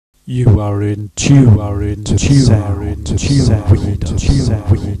You are in tune, you are in tune, you are in tune,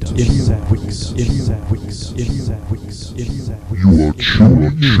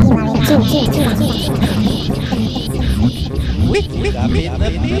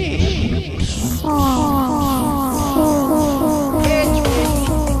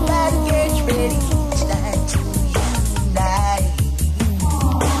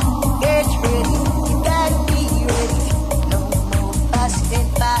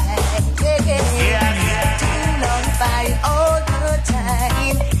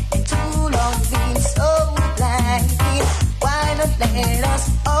 Let us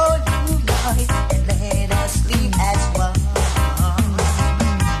all unite and let us live as one.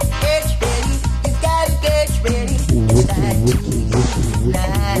 Get ready, you gotta get ready. It's time to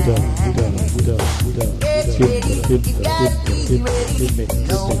unite. Get ready, you gotta be ready.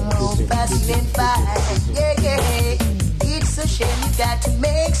 No more fussing and fight. Yeah, yeah. It's a shame you got to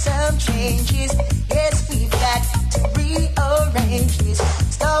make some changes. Yes, we've got to rearrange this.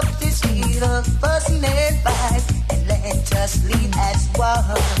 Stop this little fussing and fight. Let us live as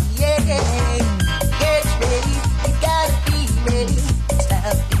one, yeah. Get ready, you gotta be ready.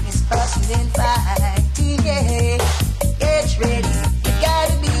 Stop this fussing and fighting, yeah. Get ready, you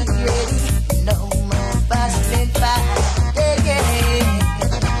gotta be ready. No more fussing and fighting, yeah.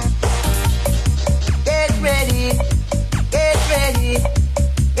 Get ready, get ready,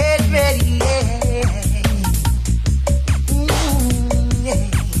 get ready, yeah.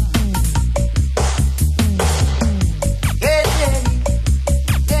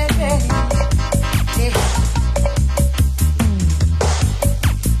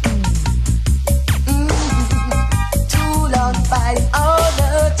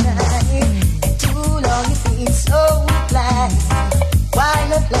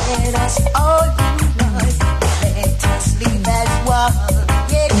 Let us all unite. Let us live as one.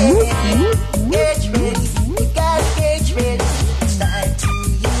 Yeah, yeah. Get ready, you gotta get ready. It's time to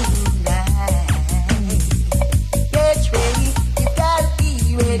unite. Get ready, you gotta be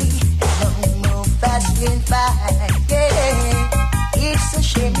ready. No more fussing and fight. Yeah, it's a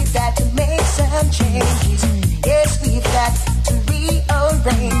shame we've got to make some changes. Yes, we've got to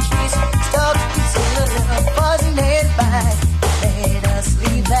rearrange this. Stop this little fussing and fight. Let us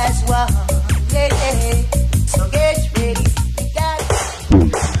live as one, yeah, yeah. So get ready, you got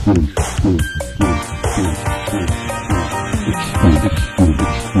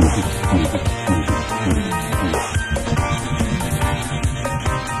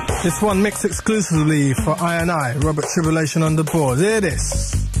This one mixed exclusively for I&I, Robert Tribulation on the board. Hear this.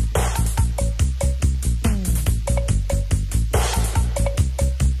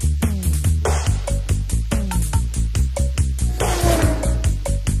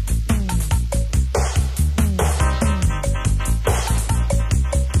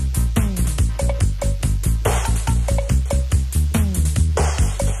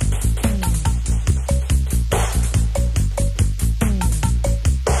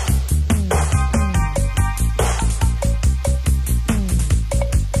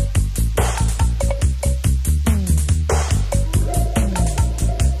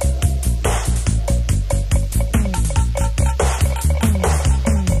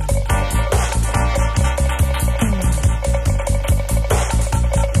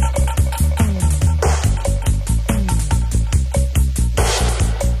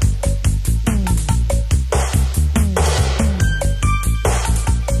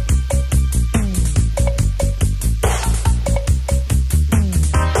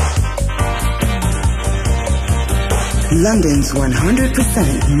 London's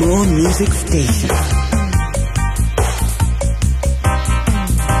 100% more music station.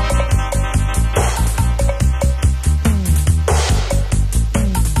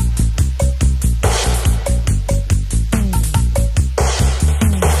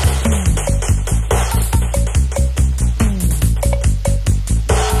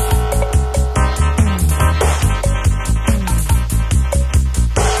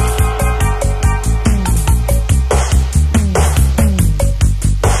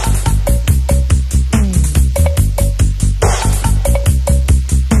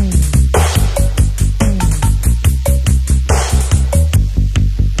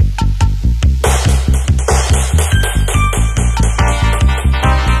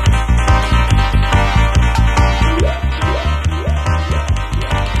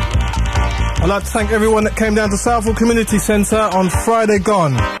 I'd like to thank everyone that came down to Southall Community Centre on Friday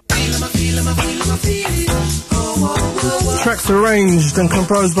gone. Tracks arranged and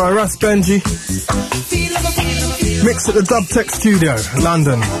composed by Russ Benji. Mixed at the Dub Tech Studio,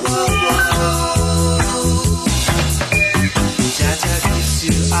 London. Jaja gives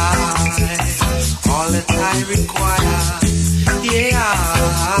you that I require. Yeah,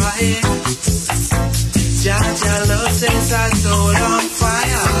 Jaja love sets our soul on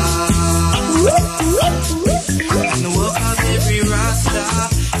fire. And the work of every Rasta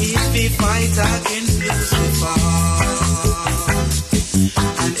is we fight against Lucifer.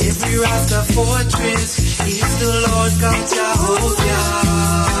 And every Rasta fortress is the Lord God Jehovah.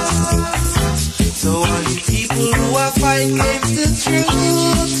 So all you people who are fighting against the truth,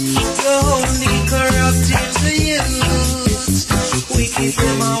 you're only corrupting the youth. Wicked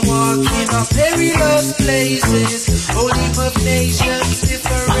them are walking up perilous places, whole heap of nations,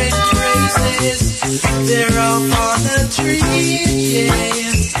 different races. They're up on a tree, yeah,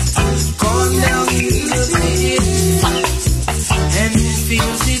 gone down in the pit. And who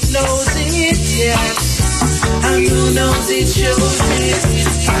feels it knows it, yes. And who knows it shows it.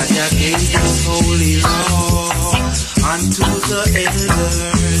 Jah gave this holy law unto the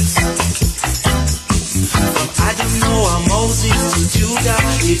elders. From Adam, Noah, Moses to Judah,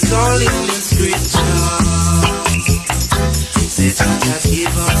 it's all in the scripture. Say Jah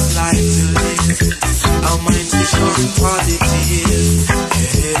gave us life to live, our minds be sure and positive.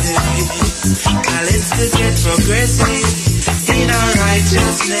 Now let's get progressive in our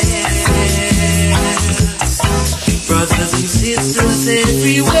righteousness. Brothers and sisters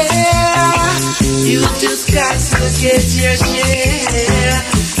everywhere, you just got to get your share.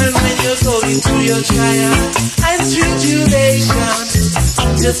 And when you're going through your trial and tribulation,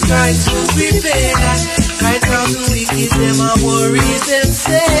 just try to prepare. Right now the wicked, them are worried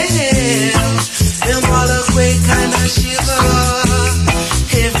themselves. Them all a quake and a shiver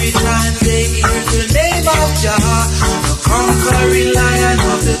every time they hear the name of Jah, the conquering lion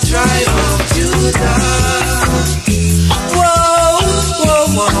of the tribe of Judah.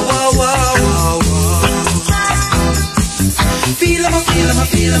 Feel him, I feel him, I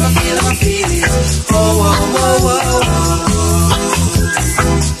feel him, I feel him, I feel it. Oh, oh, oh, oh, oh.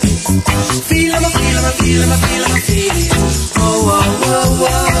 Feel him, I feel him, I feel him, I feel him, I feel it. Oh, oh, oh,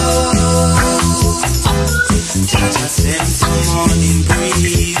 oh. Jah send some morning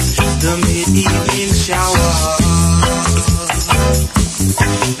breeze, the mid-evening shower.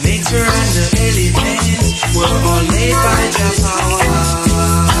 Nature and the elements were all made by Jah power.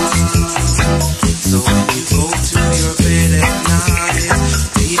 So when you go to your bed at night,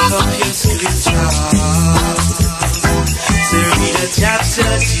 pick up your scripture. So read a chapter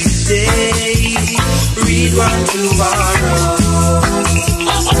today, read one tomorrow.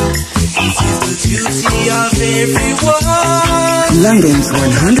 It is the duty of everyone. London's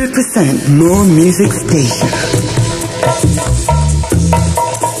 100% more music station.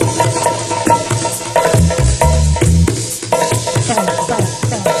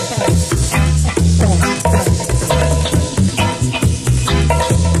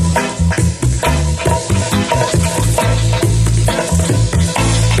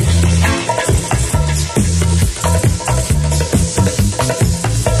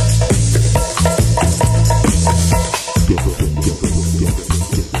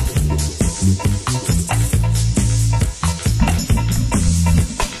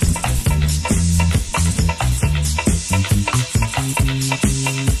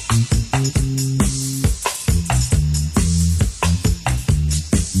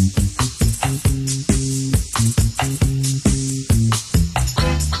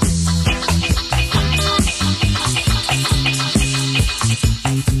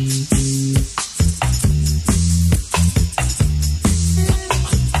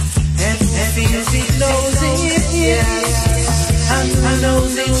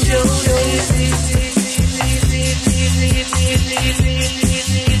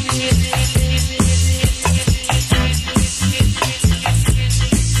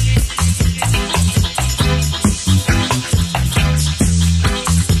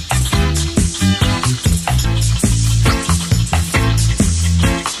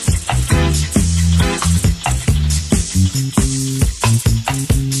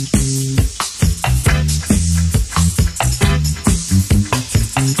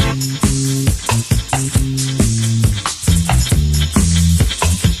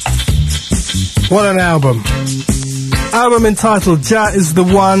 What an album. Album entitled Jah is the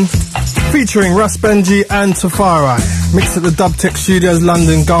One, featuring Russ Benji and Tafari. Mixed at the Dubtech Studios,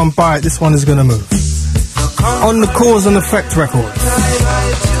 London. Go and buy it, this one is gonna move. On the Cause and Effect Records.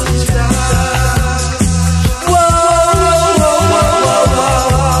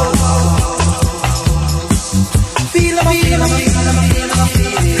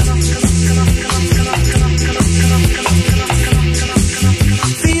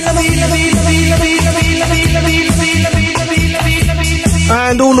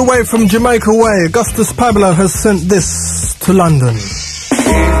 And all the way from Jamaica Way, Augustus Pablo has sent this to London.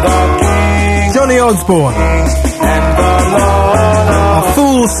 Johnny Osborne. A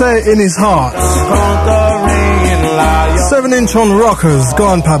fool say in his heart. 7-inch on rockers. Go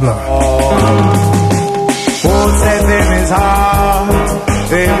on, Pablo. Fool says in his heart,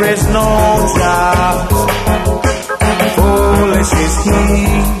 there is no job. Foolish is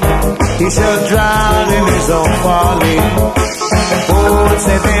he shall drown in his own folly. Fool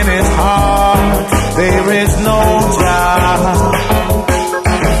says in his heart, there is no job.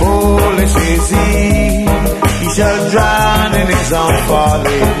 Foolish is he shall drown in his own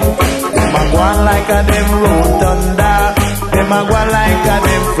folly. Them a go like a them roll thunder, them a go like a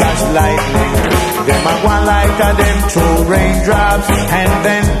them flash lightning, them a go like a them throw raindrops, and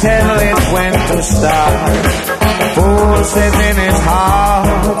then tell it when to stop. Fool says in his heart,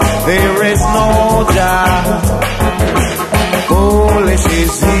 there is no job. Foolish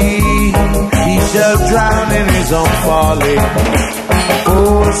is he shall drown in his own folly.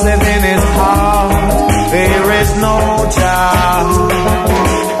 Fool says in his heart, there is no job.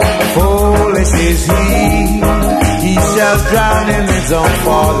 Foolish is he shall drown in his own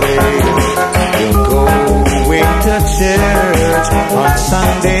folly. You're going to church on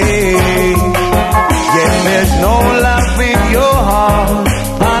Sunday, yet there's no love in your heart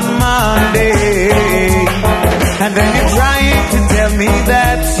on Monday. And then you're trying to tell me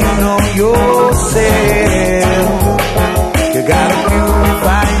that you know yourself. You gotta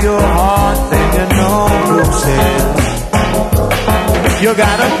purify your heart, then you know yourself. You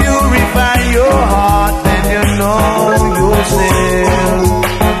gotta purify your heart, then you know yourself.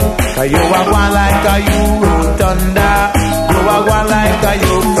 Cause you are one like a you roll thunder, you are one like a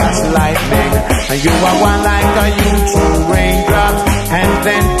you flash lightning, and you are one like a you throw raindrops, and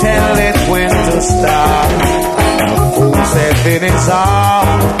then tell it when to stop. Fool said in his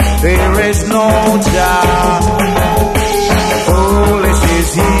heart, there is no job. Foolish is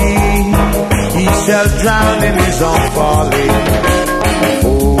he shall drown in his own folly.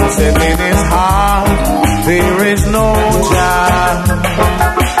 Fool said in his heart, there is no job.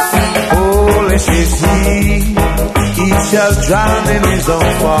 Foolish is he shall drown in his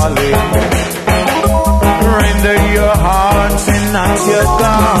own folly. Render your hearts and not your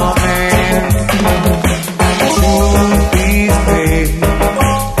garment. Truth is paid,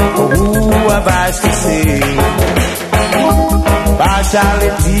 for who have eyes to see.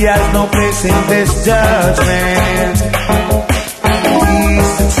 Partiality has no place in this judgment. Teach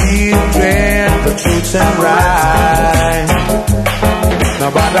the children the truth and right.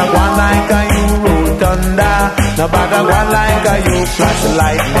 Nobody one like a you roll thunder, nobody one like a you flash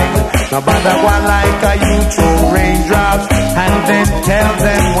lightning, nobody one like a you throw raindrops, and then tell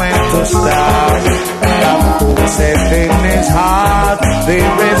them when to stop. The fool said in his heart,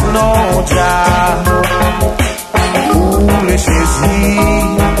 there is no job. Foolish is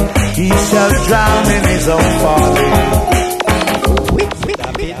he shall drown in his own folly.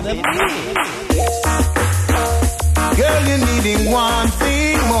 Girl, you're needing one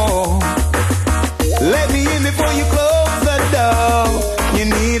thing more. Let me in before you close the door. You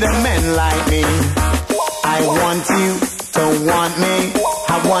need a man like me. I want you to want me.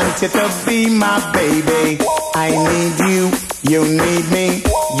 I want you to be my baby. I need you, you need me.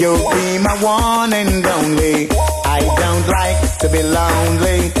 You'll be my one and only. I don't like to be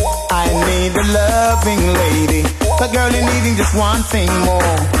lonely. I need a loving lady. But girl, you're needing just one thing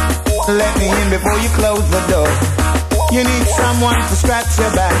more. Let me in before you close the door. You need someone to scratch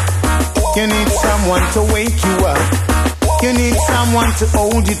your back. You need someone to wake you up. You need someone to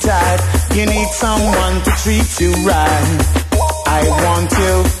hold you tight. You need someone to treat you right. I want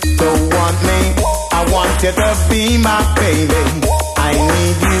you to want me. I want you to be my baby. I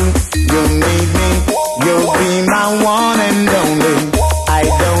need you, you need me. You'll be my one and only. I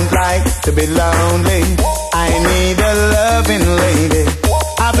don't like to be lonely. I need a loving lady.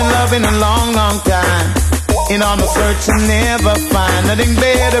 I've been loving a long, long time. In all my search I never find nothing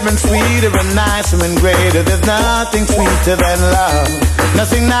better and sweeter and nicer and greater. There's nothing sweeter than love.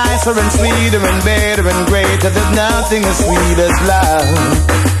 Nothing nicer and sweeter and better and greater. There's nothing as sweet as love.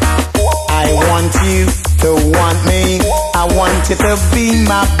 I want you to want me. I want you to be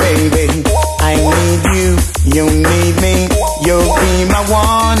my baby. I need you, you need me. You'll be my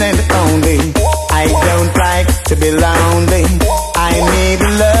one and only. I don't like to be lonely. I need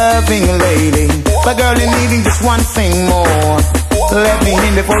a loving lady. But girl, you're needing just one thing more. Let me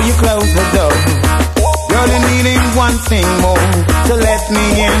in before you close the door. Girl, you're needing one thing more. So let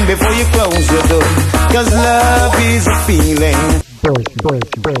me in before you close your door. Cause love is a feeling.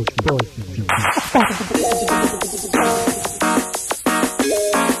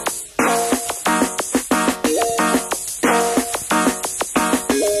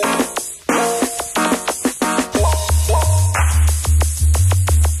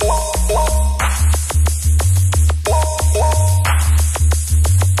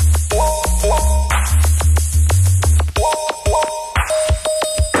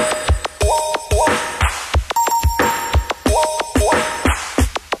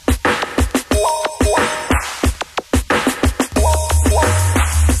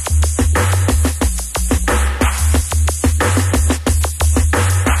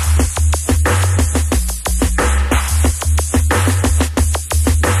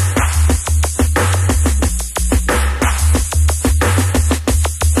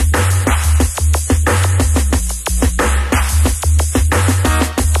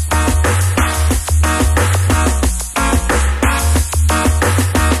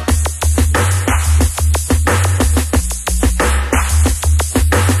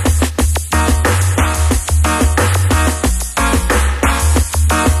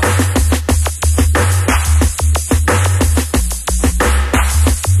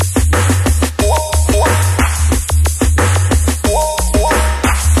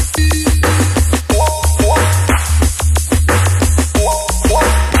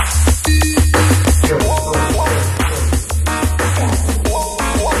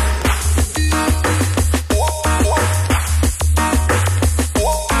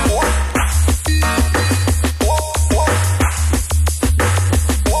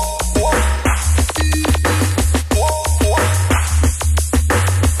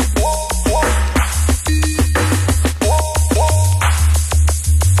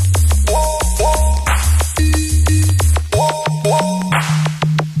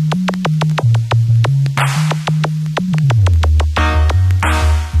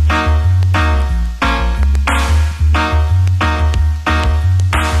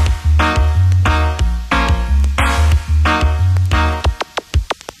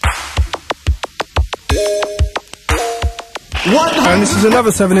 is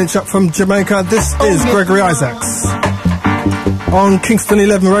another 7-inch up from Jamaica. This is Gregory Isaacs on Kingston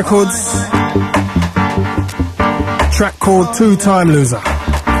 11 Records. Track called Two-Time Loser.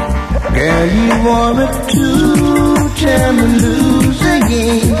 Girl, you are a two-time loser,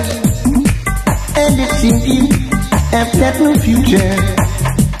 yeah. And it seems you have got no future.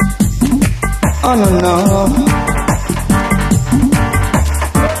 Oh, no.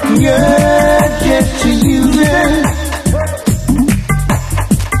 You're just a user.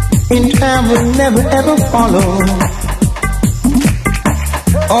 In time will never ever follow.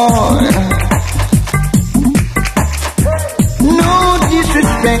 Oh, no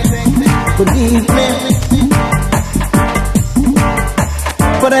disrespect, believe me,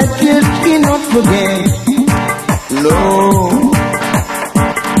 but I just cannot forget. No,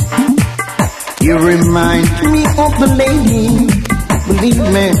 you remind me of the lady, believe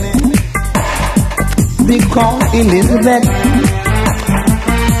me, they call Elizabeth.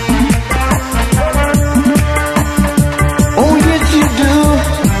 Oh yes you do,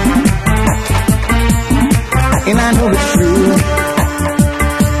 and I know it's true.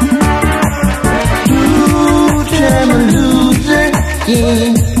 Two-time loser,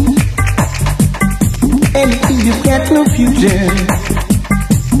 yeah. And you've got no future.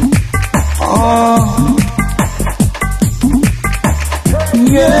 Oh,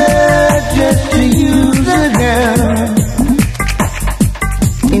 you're just a user, girl,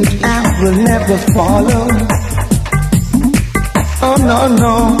 and I will never follow. Oh no,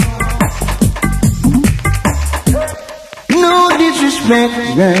 no. No disrespect,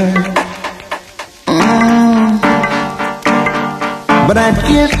 girl. But I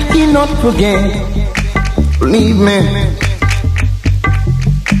just cannot forget. Believe me.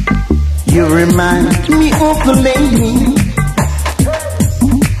 You remind me of the lady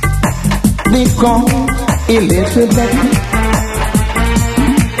they call Elizabeth.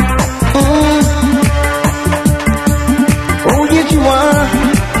 Oh yes you are.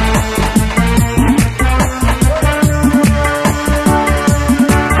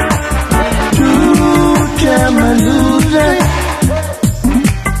 Two-time loser.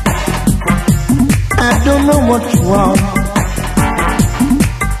 I don't know what's wrong.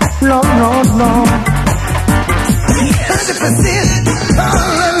 No. 100%.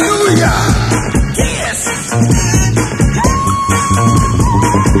 Hallelujah. Yes.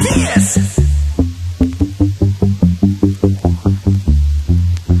 Yes.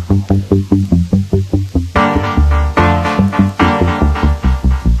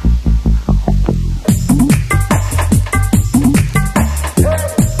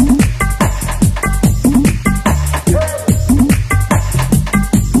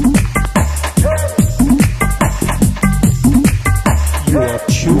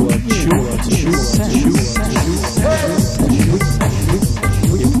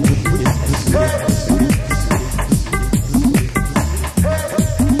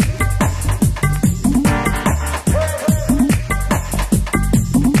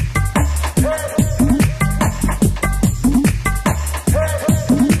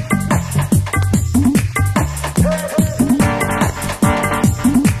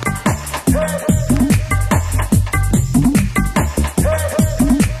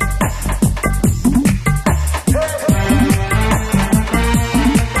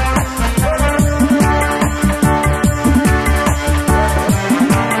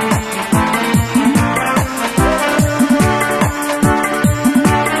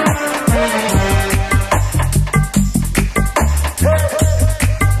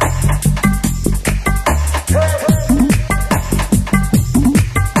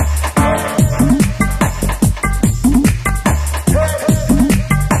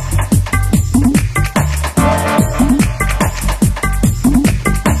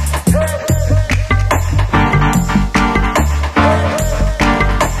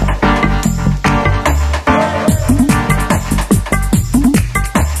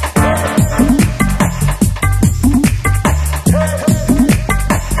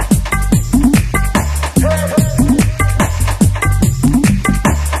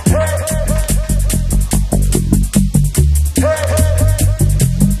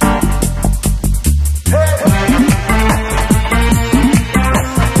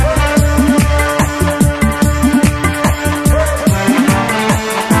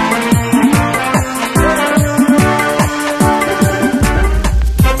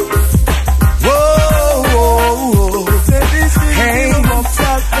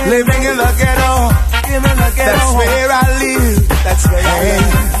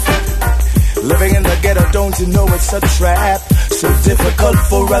 Living in the ghetto, don't you know it's a trap? so difficult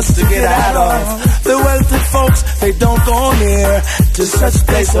for us to get out of. The wealthy folks, they don't go near to such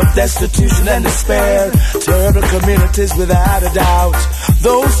place of destitution and despair. Terrible communities without a doubt.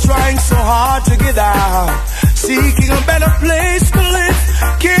 Those trying so hard to get out, seeking a better place to live,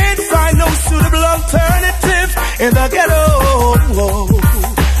 can't find no suitable alternative in the ghetto.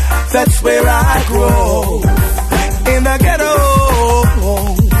 That's where I grow, in the ghetto,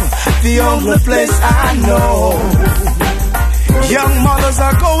 the only place I know. Young mothers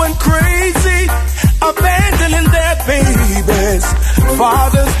are going crazy, abandoning their babies.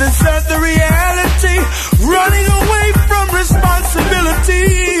 Fathers desert the reality, running away from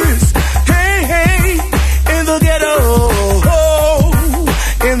responsibilities. Hey, hey, in the ghetto,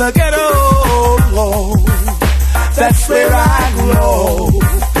 in the ghetto, that's where I grow.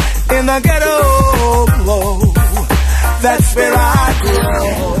 In the ghetto, that's where I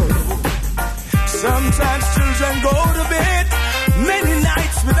grow. Sometimes children go to bed many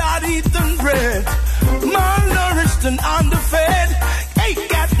nights without eating bread, malnourished and underfed, ain't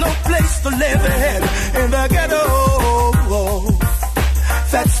got no place to live in. In the ghetto,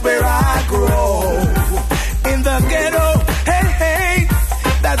 that's where I grow. In the ghetto, hey, hey,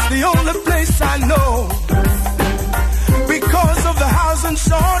 that's the only place I know. Because of the housing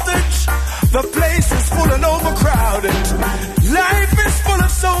shortage, the place is full and overcrowded. Life is full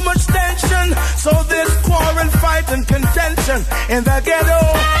of so much tension, so there's quarrel, fight and contention. In the ghetto,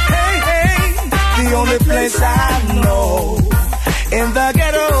 hey, hey, the only place I know. In the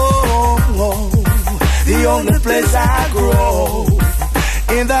ghetto, the only place I grow.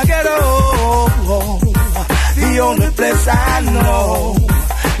 In the ghetto, the only place I know.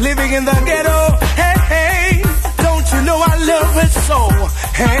 Living in the ghetto, hey, hey, don't you know I love it so?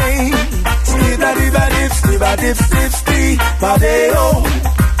 Hey, skidadibadip, skibadip, stip, stip, badeo,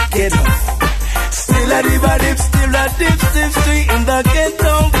 ghetto. Skidadibadip, skibadip, stip, stip, in the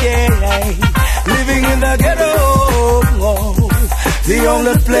ghetto, yeah. Living in the ghetto, the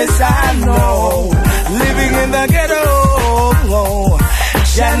only place I know. Living in the ghetto,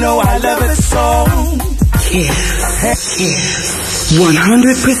 I know I love it so. Kiss.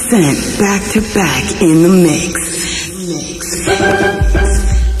 100% back to back in the mix.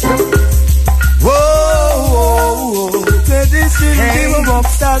 Whoa, whoa, whoa. Hey, give 'em up,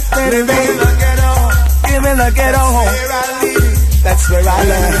 start living in the ghetto. Give me the ghetto home. That's where I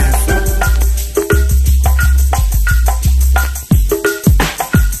live.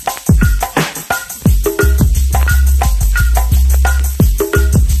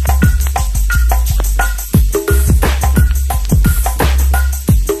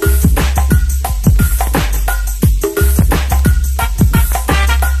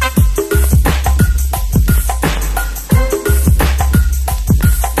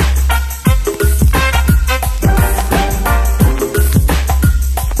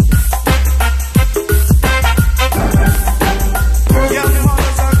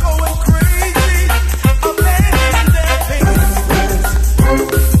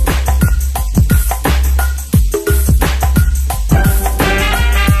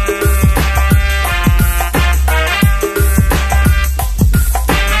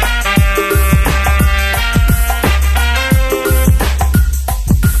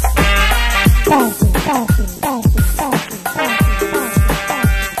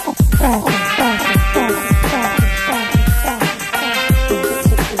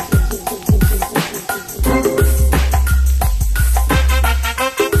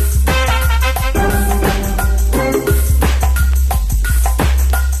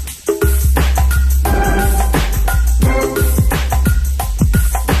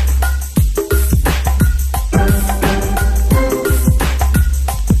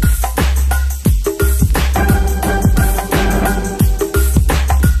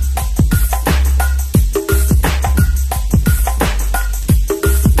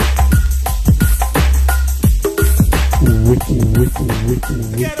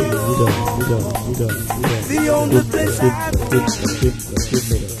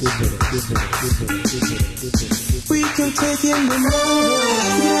 We can take in the moment.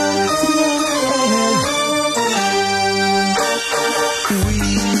 We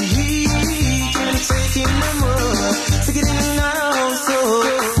can take in the moment. Take it in now, so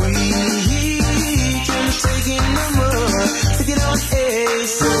we can take in the moment. Take it on a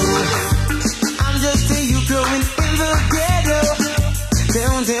so. I'm just a youth growing in the ghetto.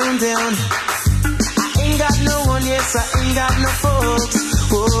 Down, down, down. I ain't got no one, yes, I ain't got no folks.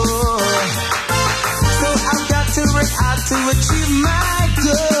 Whoa. So I've got to work hard to achieve my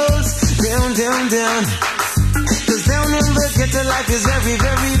goals. Down, down, down. Cause down in the ghetto life is very,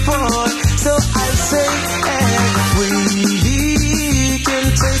 very poor. So I say, hey, we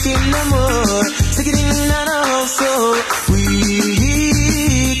it no more. Take it in and out, so we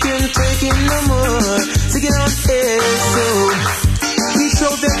can't take it no more. Take it on air, so we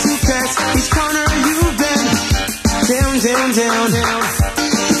show that you pass each corner you've been. Down, down, down, down.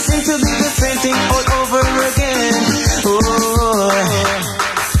 Seem to be the same thing all over again. Oh,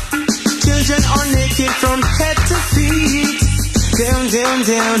 children are naked from head to feet. Down, down,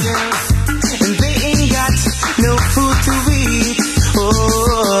 down, down. And they ain't got no food to eat.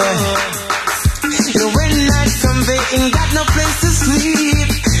 Oh, and when night comes, they ain't got no place to sleep.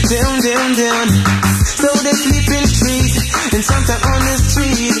 Down, down, down. So they sleep in trees and sometimes on the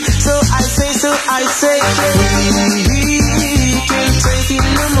street. So I say, we can't take it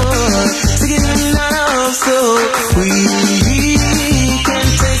no more. Take it now, so we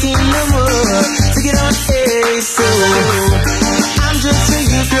can't take it no more. Take it on air, so I'm just a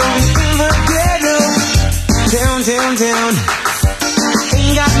youth growing in the ghetto. Down, down, down.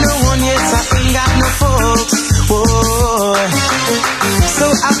 Ain't got no one yet, I ain't got no folks. Whoa. So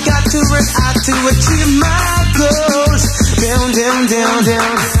I've got to work hard to achieve my goals. Down, down, down,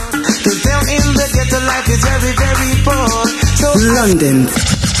 down. Cause down in the ghetto life is very, very poor. So London's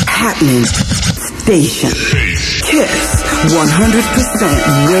happening station. Kiss 100%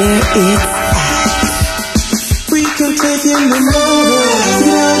 where it's at. we can take it no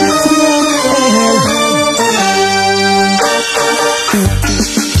more.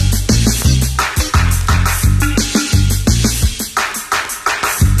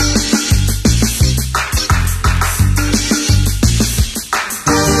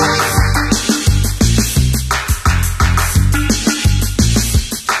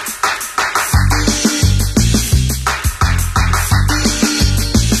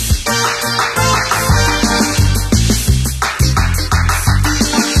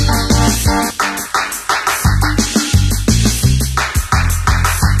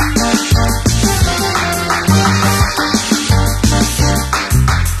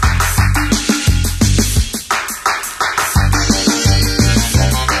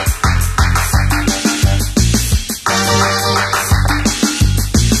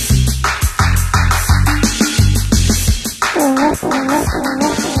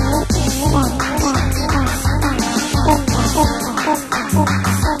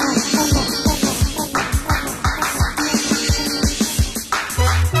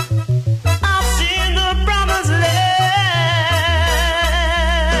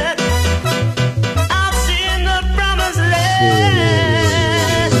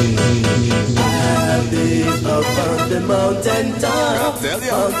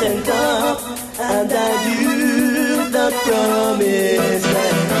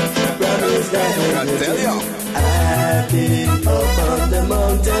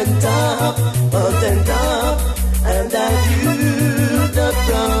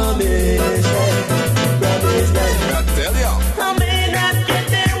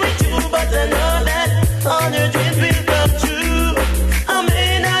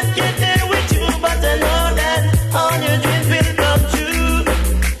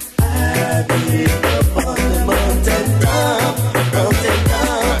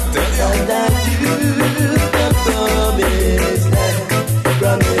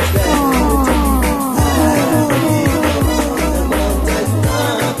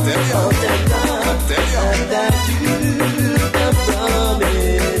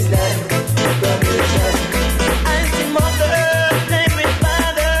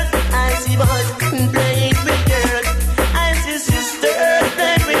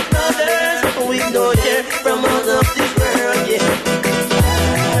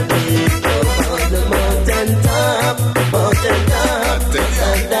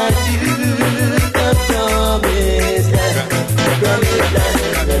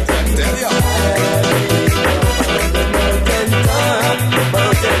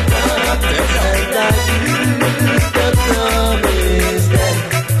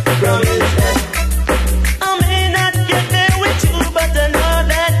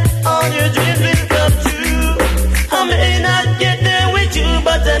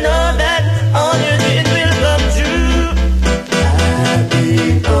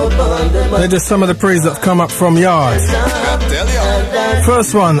 They're just some of the pre's that have come up from Yard.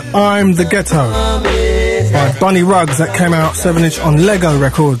 First one, I'm the Ghetto, by Bunny Ruggs, that came out 7-inch on Lego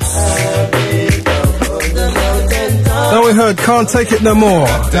Records. Then we heard Can't Take It No More,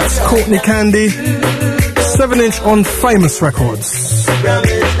 that's Courtney Candy, 7-inch on Famous Records.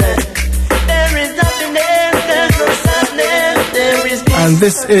 And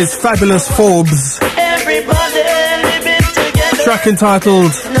this is Fabulous Forbes, track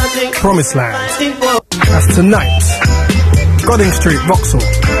entitled Promised Land. That's Tonight. Godding Street, Vauxhall.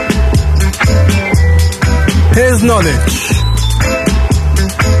 Here's Knowledge.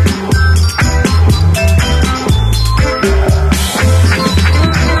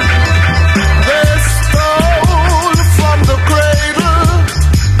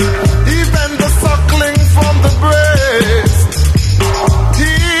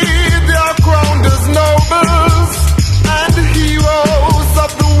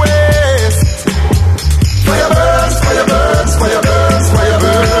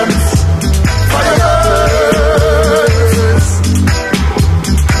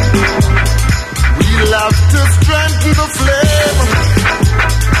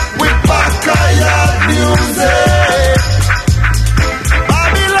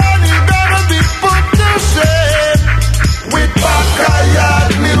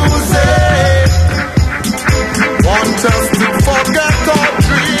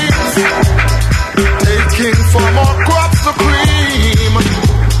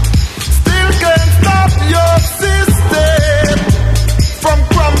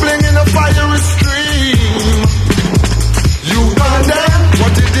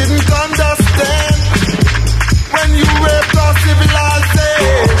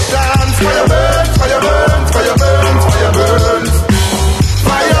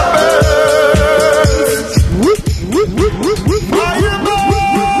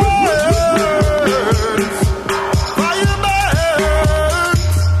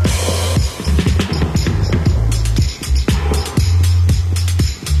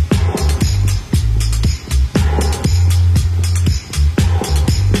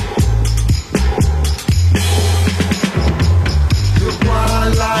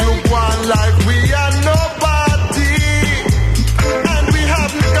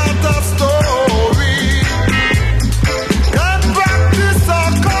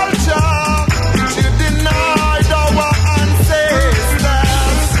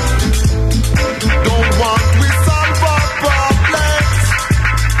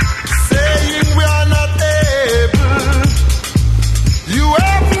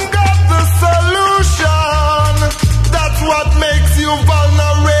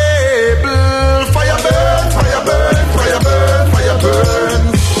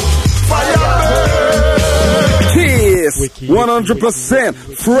 Wiki, 100%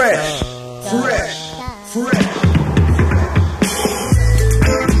 fresh.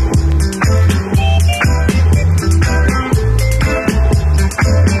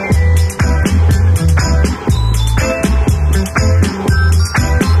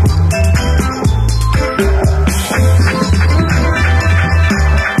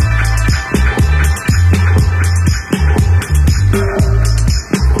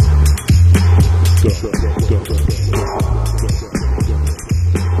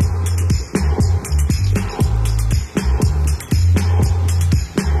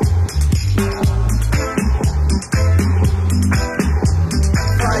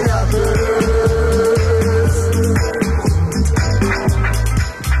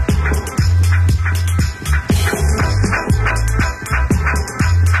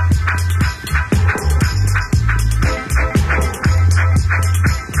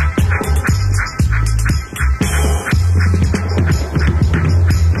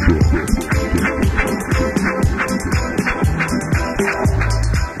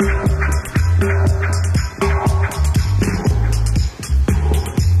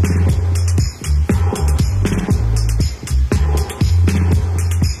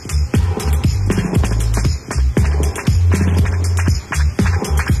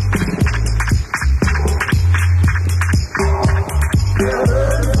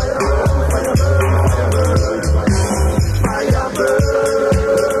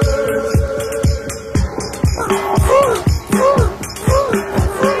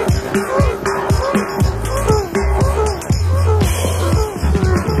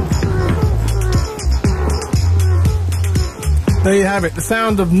 There you have it, the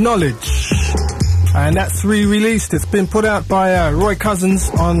sound of knowledge, and that's re-released. It's been put out by Roy Cousins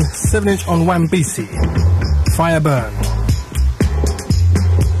on 7-inch on Wambisi. Fire Burn.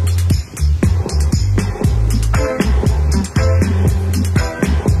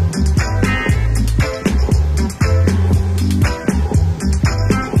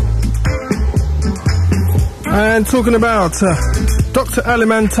 And talking about Dr.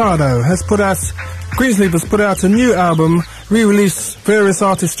 Alimantado has put out, Greensleeve has put out a new album, re-released various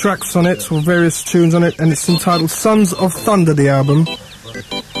artist tracks on it, or various tunes on it, and it's entitled Sons of Thunder, the album.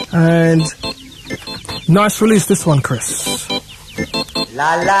 And nice release, this one, Chris.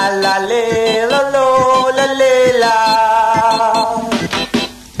 La la la la la la la la.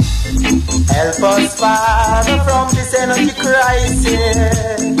 help us, Father, from this energy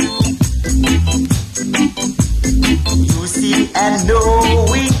crisis. You see and know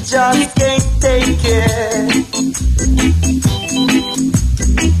we just can't take it.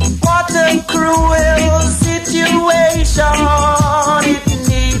 What a cruel situation. It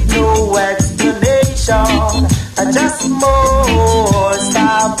needs no explanation. Just more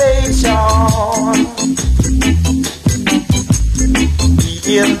starvation.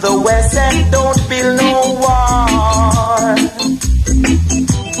 We in the West and don't build no war.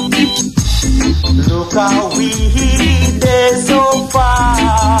 Look how we there so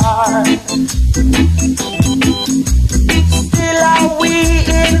far. Still are we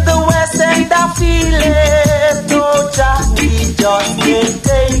in the West and I feel it. No job, we just can't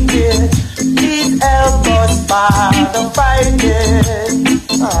take it. Please help us, Father, fight it.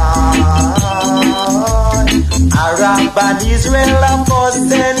 Arab and Israel are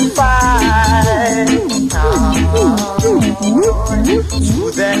fuss and fight. To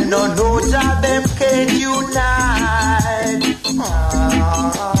them no job, them can't unite.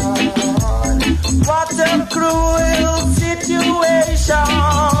 What a cruel situation.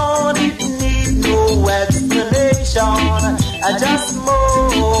 It needs no explanation. Just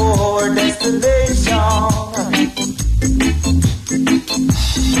more destination.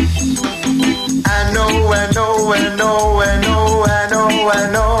 I know,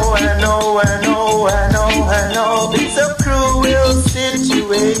 it's a cruel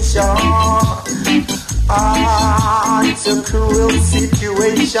situation. It's a cruel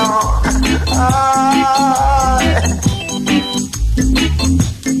situation.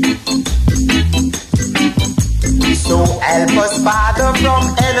 So help us, Father, from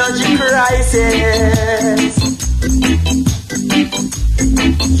energy crisis.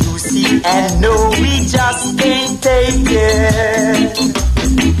 You see and know we just can't take it.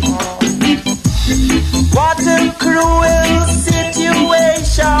 What a cruel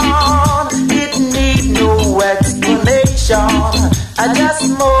situation. It needs no explanation. Just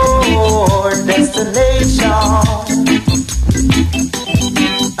more destination.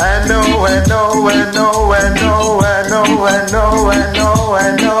 I know.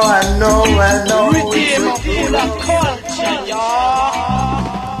 Redeem full of culture, y'all.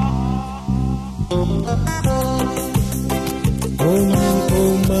 Oh my, oh me,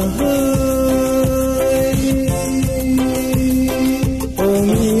 oh my, oh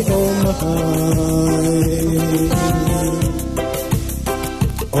me, oh my,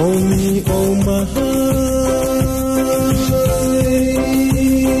 oh me, oh my.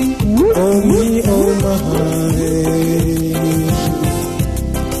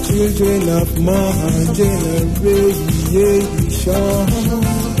 Children of my generation,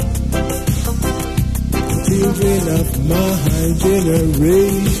 children of my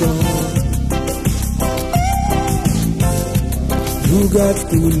generation, you got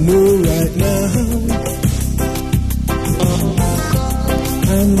to know right now,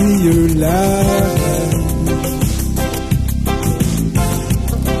 and realize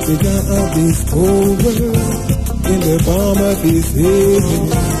the God of this whole world in the palm of his hand.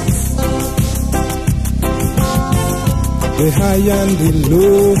 The high and the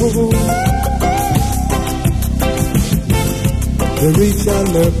low, the rich and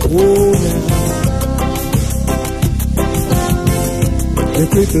the poor, the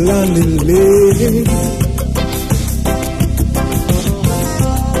cripple and the lame,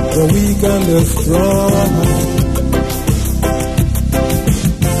 the weak and the strong.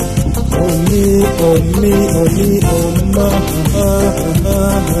 Oh me, oh me, oh me, oh my.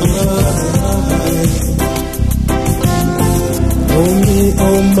 Oh me,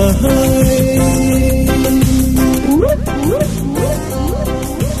 oh my.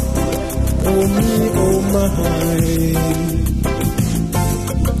 Oh me, oh my.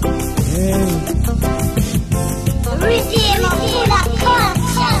 Yeah. Redeem full of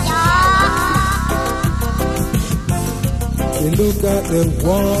culture, y'all. You look at the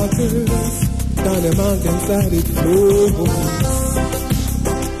waters, down the mountainside it flows.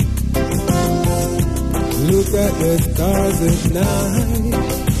 Look at the stars at night,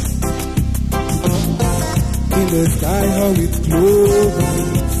 in the sky how it glows.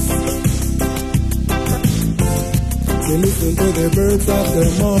 You listen to the birds of the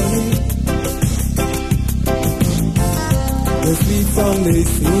morning, the sweet song they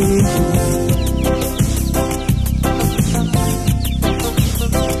sing.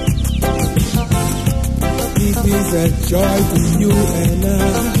 It is a joy to you and I.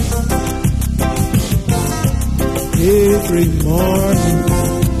 Every morning,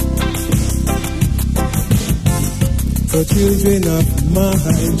 for children of my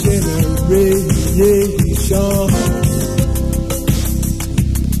generation, generation.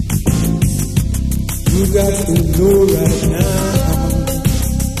 You got to know right now,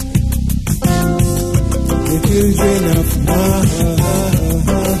 the children of my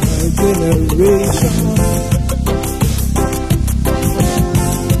generation.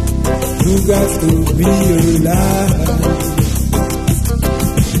 You got to realize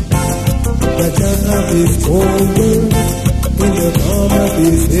that your life is over in the palm of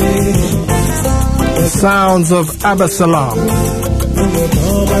his hand. The sounds of Abbasalam.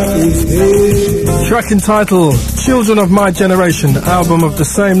 Track entitled Children of My Generation, the album of the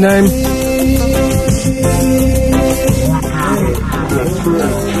same name.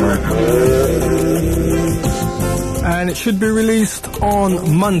 And it should be released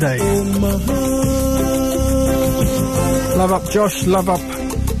on Monday. Love up Josh, love up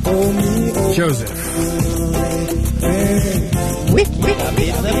Joseph.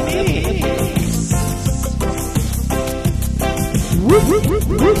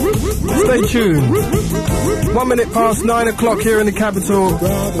 Stay tuned. 1 minute past 9 o'clock here in the capital.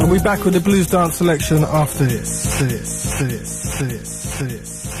 I'll be back with the blues dance selection after this.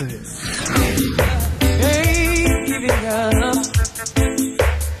 Ain't giving up.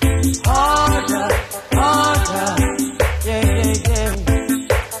 Harder, harder. Yeah.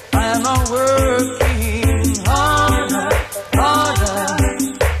 I am working harder, harder.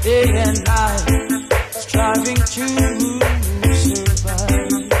 Day and night, striving to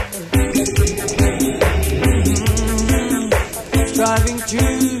striving to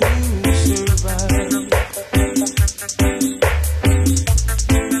survive.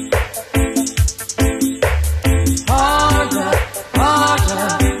 Harder, harder,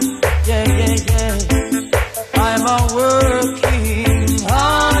 yeah. I'm working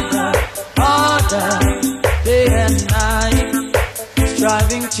harder, harder, day and night,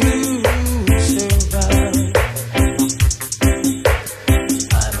 striving to survive.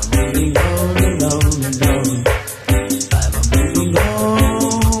 I'm moving on.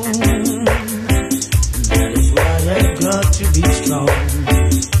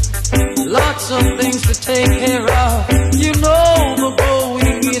 Lots of things to take care of. You know the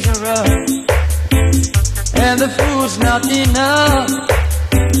going is rough, and the food's not enough.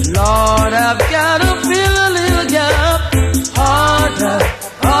 Lord, I've gotta fill a little gap. Harder,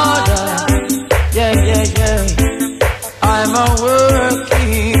 harder, yeah. I'm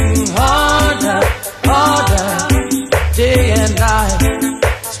working harder, harder, day and night,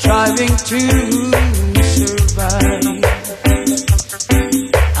 striving to survive.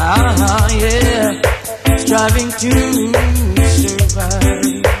 Yeah, striving to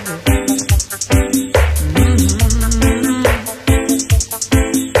survive.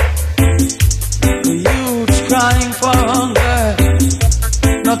 The youth's crying for hunger,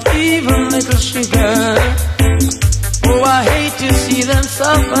 not even little sugar. Oh, I hate to see them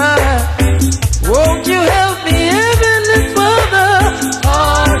suffer. Won't you help me, Heavenly Father?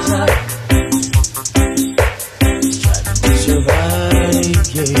 Harder, striving to survive,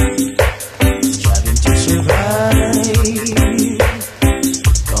 yeah.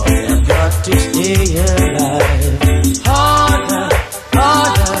 To stay alive. Harder,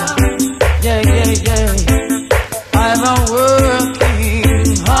 harder, yeah. I'm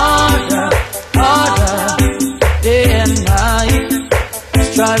working harder, harder, day and night,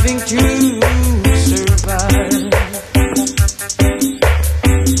 striving to survive.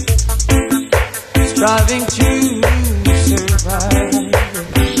 Striving to survive.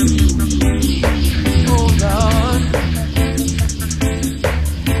 Oh Lord.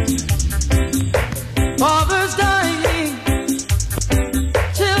 Fathers dying,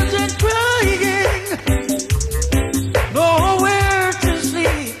 children crying, nowhere to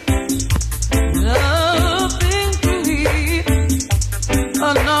sleep, nothing to eat.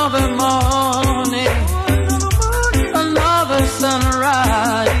 Another morning, another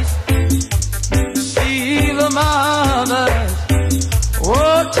sunrise. See the mothers,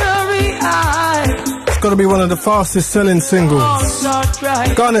 watery eyes. It's got to be one of the fastest selling singles.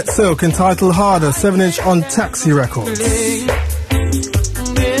 Garnet Silk entitled Harder, 7-inch on Taxi Records.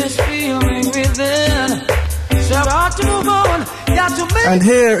 And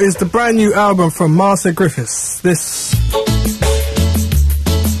here is the brand new album from Marcia Griffiths. This.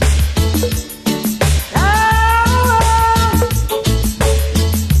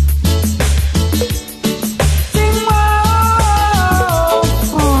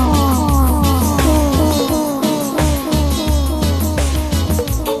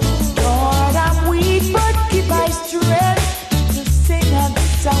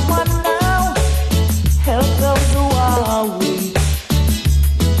 Help those who are weak.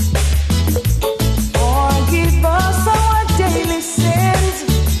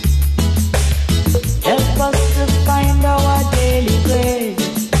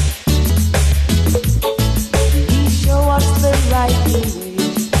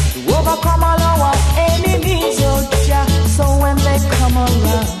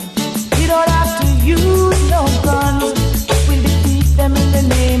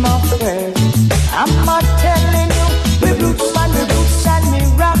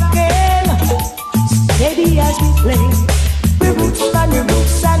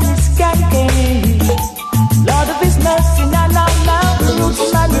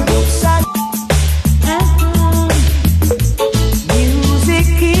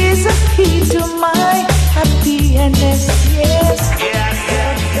 key to my happiness. Yes,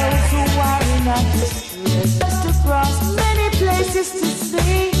 help those who are in a distress. Just to cross many places to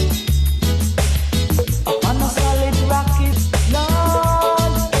see. Upon a solid rocket,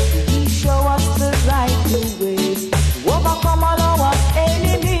 Lord, He show us the right way. Overcome all our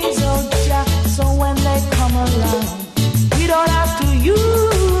enemies, oh Jah. So when they come along, we don't have to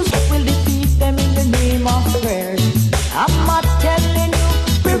use. We'll defeat them in the name of prayer. I'm not telling you,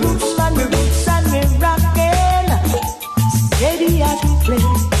 we roots and we rockin', steady as we play.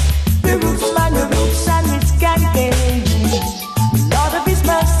 We roots and we skanking. Lord of His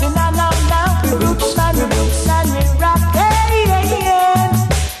mercy, now. We roots and we rockin'.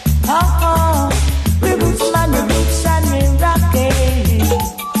 We roots and we rockin',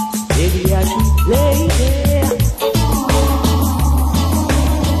 steady as we play.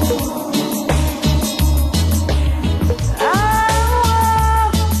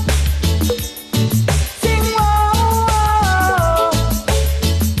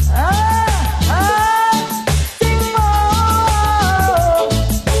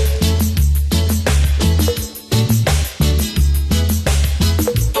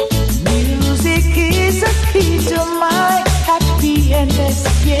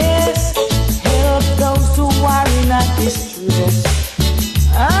 Yes, help those who are in a distress.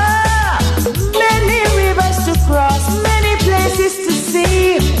 Many rivers to cross, many places to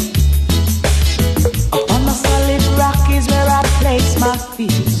see. Upon the solid rock is where I place my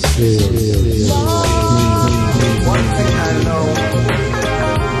feet. One thing I know,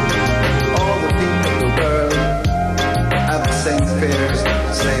 all the people of the world have the same fears,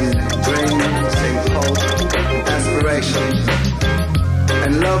 same dreams, same hope, aspirations.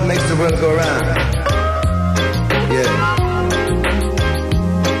 And love makes the world go round. Yeah.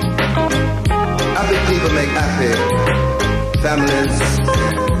 Happy people make happy families.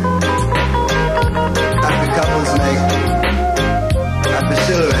 Happy couples make happy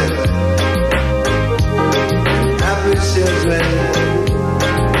children. Happy children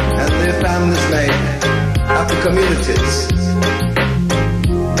and their families make happy communities.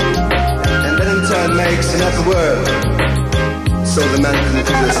 And that in turn makes an happy world. So the man can do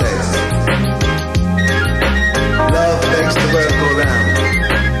the same. Love makes the world go round.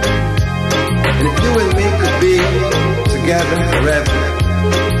 And if you and me could be together forever,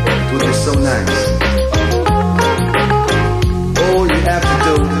 it would be so nice. All you have to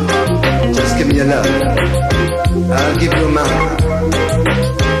do, just give me your love. I'll give you a mouth.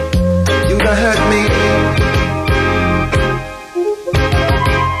 You done hurt me.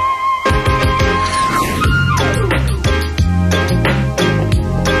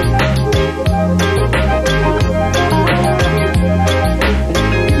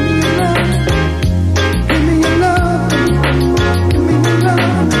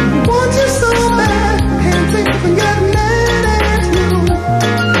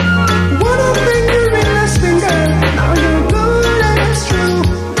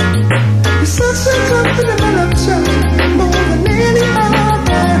 Such a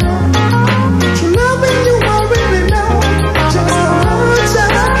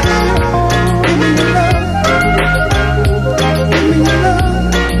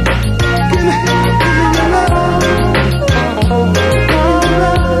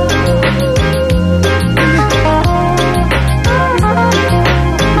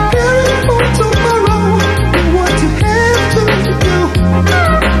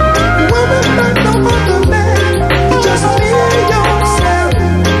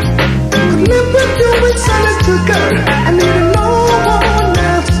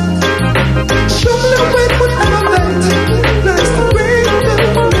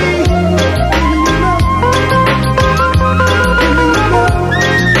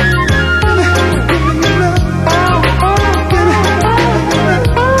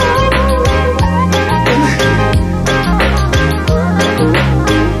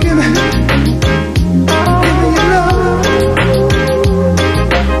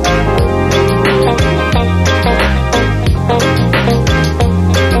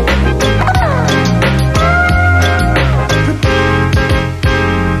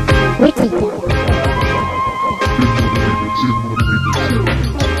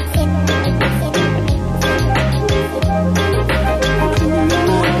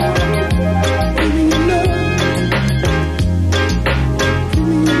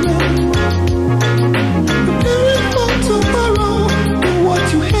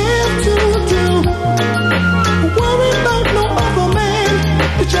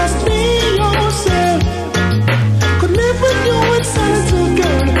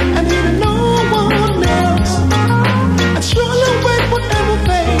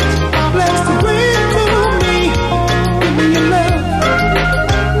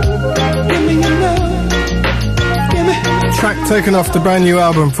taken off the brand new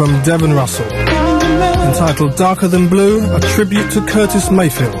album from Devon Russell, entitled Darker Than Blue, a tribute to Curtis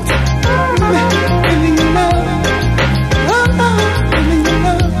Mayfield.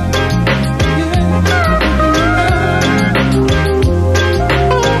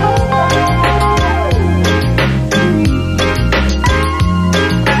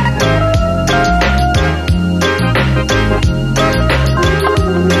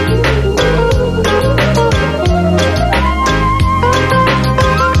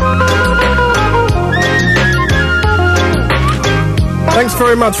 Thanks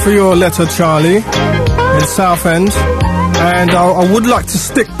very much for your letter, Charlie, in Southend. And I would like to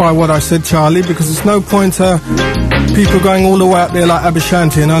stick by what I said, Charlie, because it's no point people going all the way up there like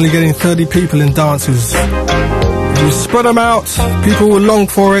Abishanti and only getting 30 people in dances. You spread them out, people will long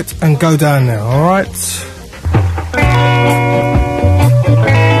for it and go down there, alright?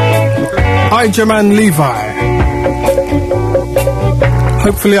 Hi, Jaman Levi.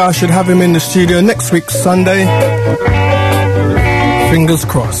 Hopefully I should have him in the studio next week, Sunday. Fingers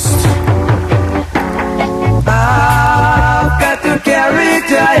crossed. I've got to carry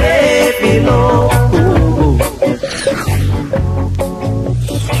the heavy load,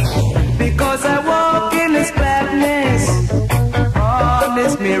 because I walk in this gladness on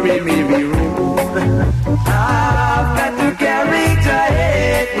this merry, merry road. I've got to carry the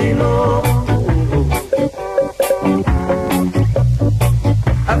heavy load.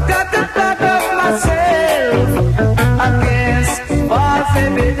 I've got to back up myself against false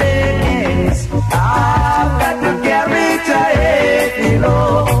evidence. I've got to carry the heavy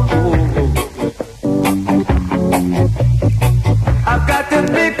load. I've got to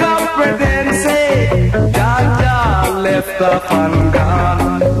pick up bread and say, Jah left off and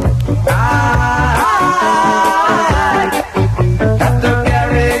gone. I have to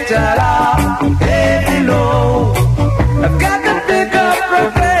carry the heavy load. I've got to pick up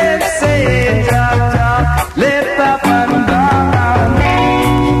bread and say, Jah left off and gone.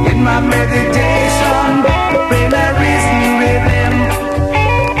 In my meditation, when I reason with him,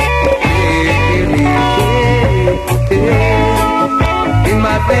 in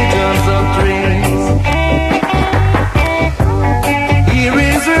my visions of dreams, he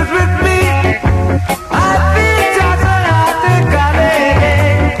reasons with me. I feel just automatically.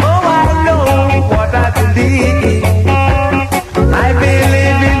 Oh, I know what I believe. I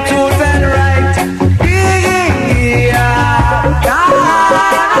believe in truth and right.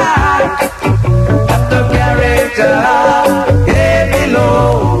 Have to carry the heavy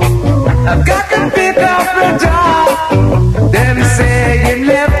load. I've got to pick up the job. Them say you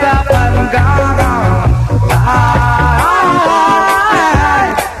left up and gone. I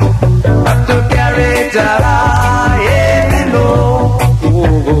have to carry the heavy load.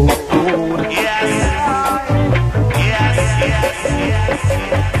 Yes, yes, yes, yes,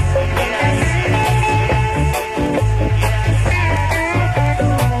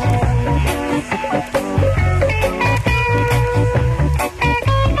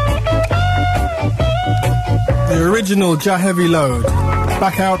 The original Jah Heavy Load,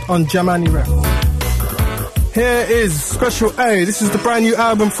 back out on Jamani Records. Here is Special A. This is the brand new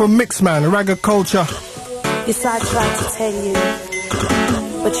album from Mixman, Reggae Culture. Yes, I tried to tell you,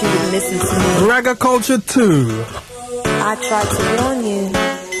 but you didn't listen to me. Reggae Culture 2. I tried to warn you.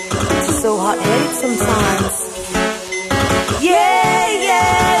 It's so hot-headed sometimes. Yeah,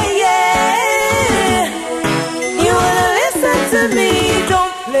 yeah, yeah. You wanna listen to me?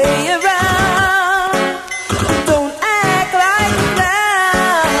 Don't play around. Don't act like a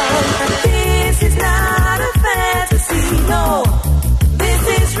clown. This is not a fantasy, no. This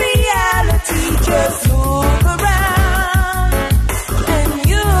is reality. Just look around, and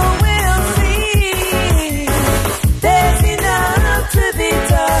you will see there's enough to be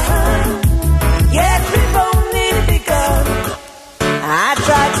done. Yet we've only begun. I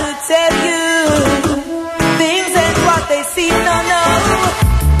tried to tell you things ain't what they seem, no, no.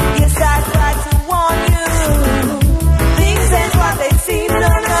 Yes, I tried to warn you. Things ain't what they seem,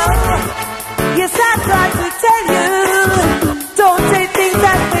 no, no. Yes, I tried to tell you. Don't take things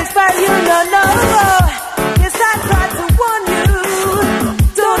at face value, no, no. Yes, I tried to warn you.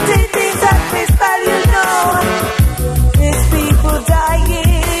 Don't take things at face value, no. There's people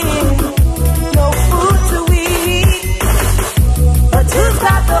dying, no food to eat, but who's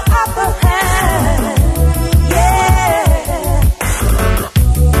got the upper hand? Yeah.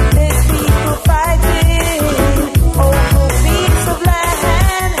 There's people fighting over piece of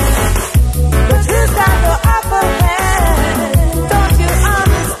land, but who's got the upper hand? Don't you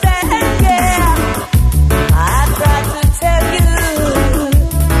understand? Yeah. I tried to tell you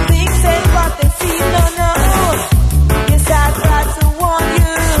things ain't what they seem, no, no. Yes, I tried.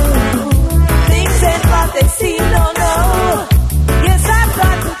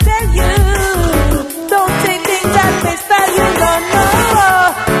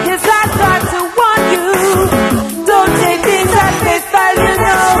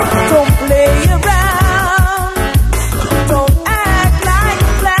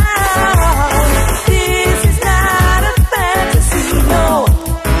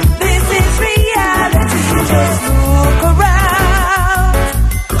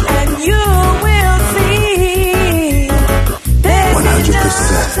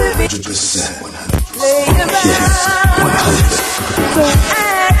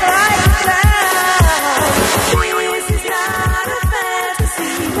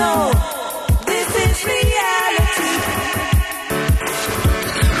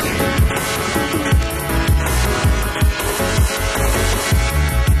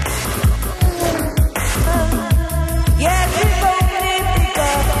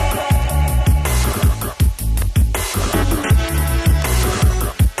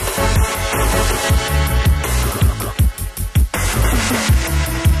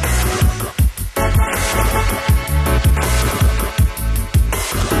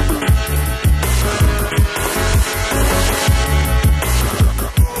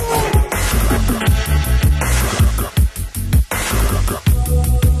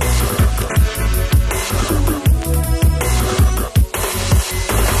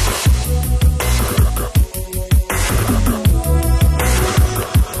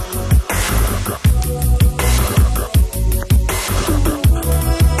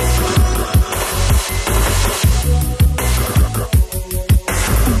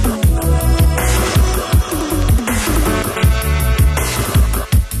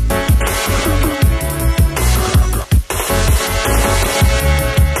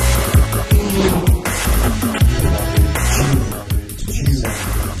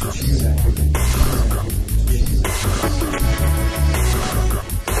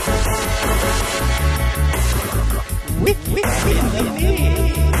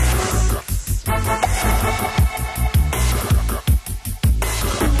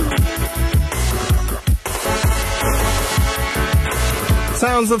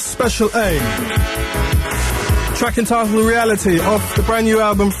 Sounds of Special A. Track entitled Reality off the brand new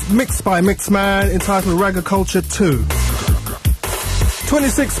album mixed by Mixman entitled Reggae Culture 2.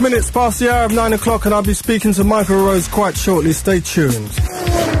 26 minutes past the hour of 9 o'clock and I'll be speaking to Michael Rose quite shortly. Stay tuned.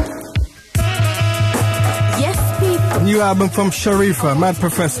 Yes, people. New album from Sharifa, Mad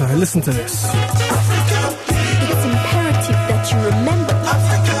Professor. Listen to this. It's imperative that you remember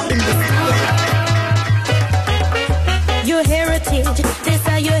in this your heritage. This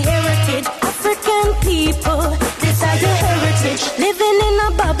are your heritage. African people, this are your heritage. Living in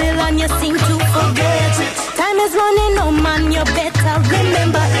a Babylon, you seem to forget it. Time is running on, man, you better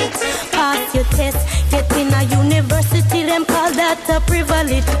remember it. Pass your test, get in a university, them call that a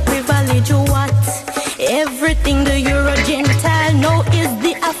privilege. Privilege what? Everything the Euro Gentile know is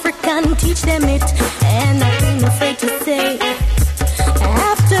the African, teach them it. And I ain't afraid to say,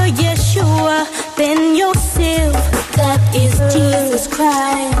 after Yeshua, then yourself, that is Jesus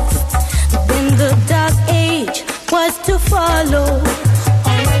Christ. Then the dark age was to follow,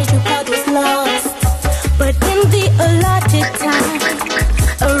 almighty God was lost. But in the allotted time,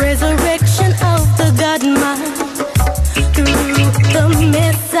 a resurrection of the God-man through the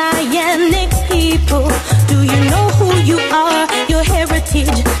messianic people. Do you know who you are? Your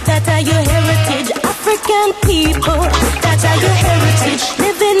heritage, that are your heritage. African people, that are your heritage.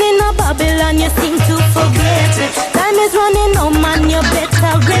 Living in a Babylon, you seem to forget it. Time is running on, man, you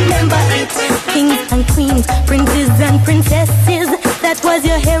better remember it. Kings and queens, princes and princesses, that was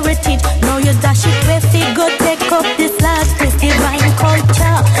your heritage. Now you dash it where they go take up this last Christ divine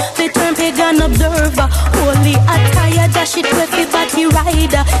culture. They turn pagan observer, holy attire, dash it where they body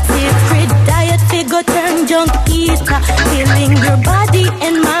rider. Sacred diet, they go turn junk eater, healing your body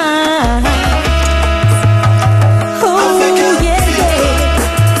and mind. Oh yeah, yeah.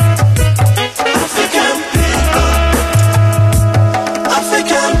 African people,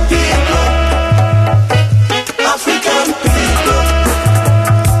 African people, African people,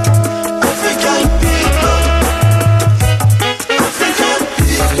 African people, African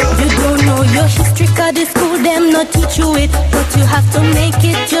people. You don't know your history, cause the school them not teach you it. But you have to make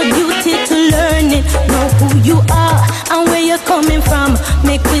it your duty to learn it. Know who you are and where you're coming from.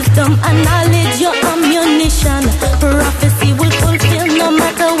 Make wisdom and knowledge your ammunition. Prophecy will fulfill no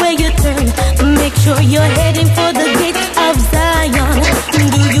matter where you turn. Make sure you're heading for the gate of Zion.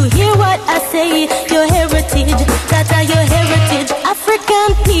 Do you hear what I say? Your heritage, that are your heritage.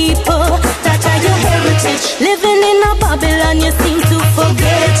 African people, that are your heritage. Living in a Babylon, you seem to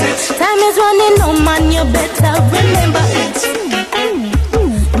forget it. Time is running on, man, you better remember it.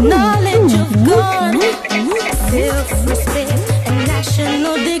 Knowledge of God, self-respect and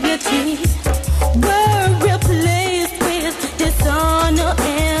national dignity were replaced with dishonor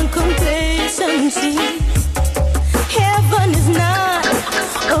and complacency. Heaven is not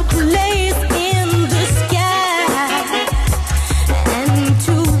a place in the sky, and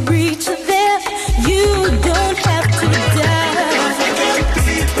to reach there you don't have to die.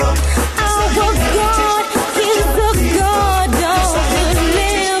 Our God is the God of the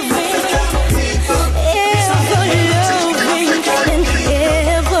living.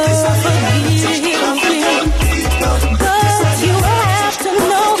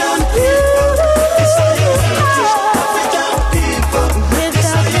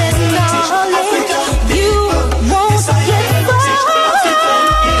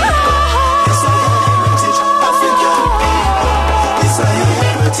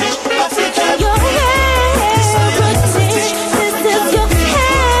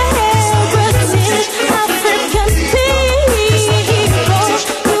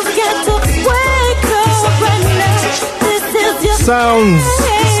 sounds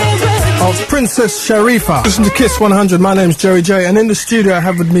of Princess Sharifa. Listen to Kiss 100. My name's Jerry J, and in the studio I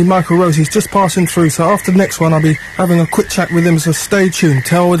have with me Michael Rose. He's just passing through, so after the next one I'll be having a quick chat with him, so stay tuned.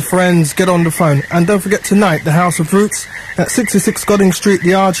 Tell with friends, get on the phone. And don't forget tonight, the House of Roots at 66 Godding Street,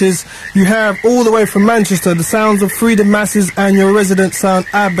 The Arches. You have all the way from Manchester the sounds of Freedom Masses and your resident sound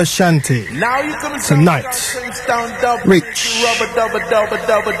Abba Shanti. Tonight, Reach,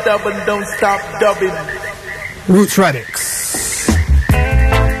 don't stop dubbing. Roots Radix.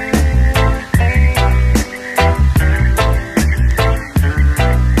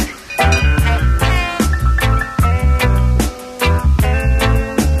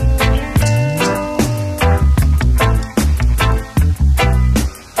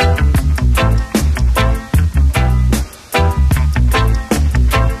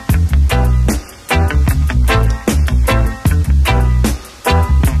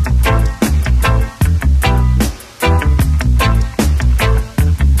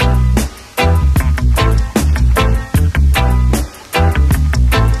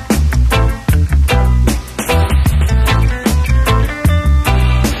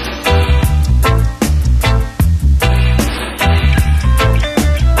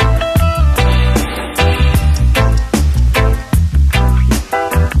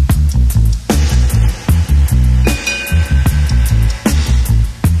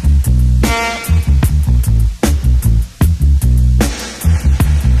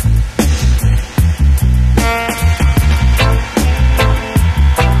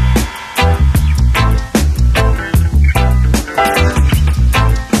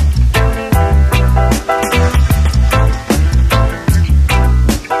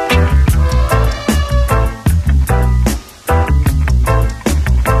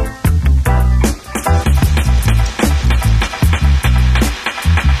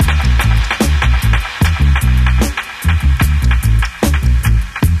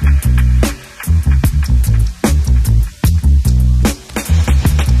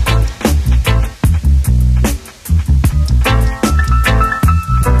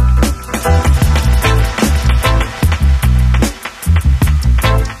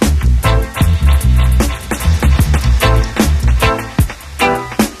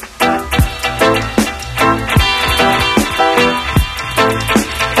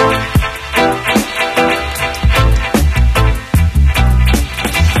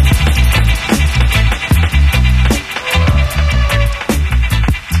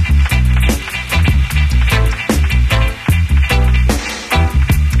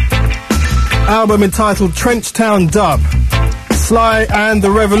 Album entitled Trenchtown Dub. Sly and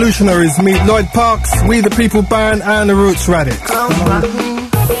the Revolutionaries meet Lloyd Parks, We the People Band and the Roots Radix.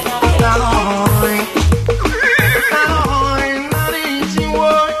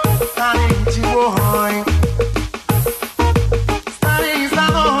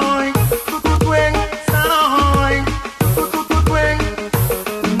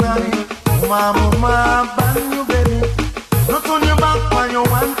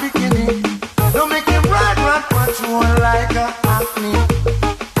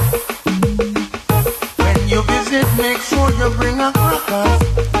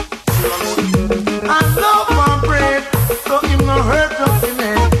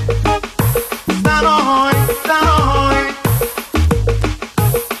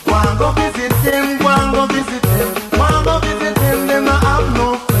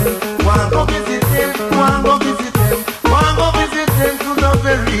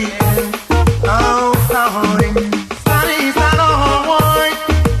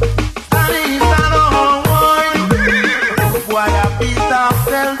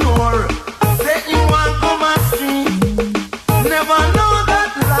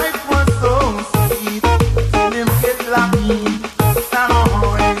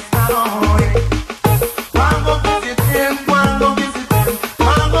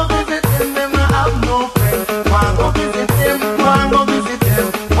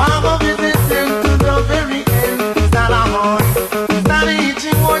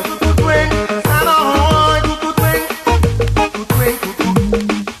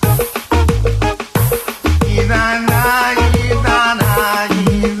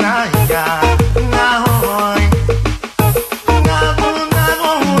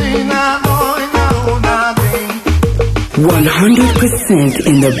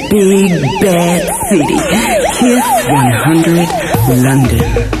 In the big bad city, Kiss 100 London.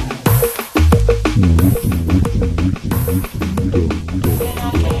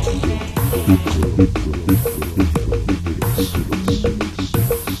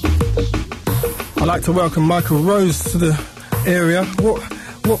 I'd like to welcome Michael Rose to the area.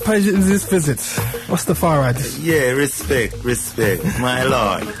 What page is this visit? What's the far right? Yeah, it's respect, my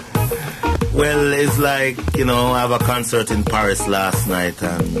lord. Well, it's like, you know, I have a concert in Paris last night,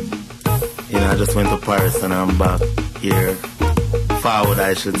 and, you know, I just went to Paris and I'm back here. Forward,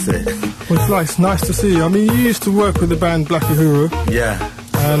 I should say. Well, it's nice to see you. I mean, you used to work with the band Black Uhuru. Yeah.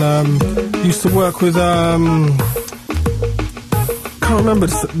 And you used to work with, can't remember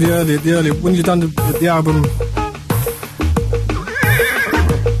the early, when you done the album.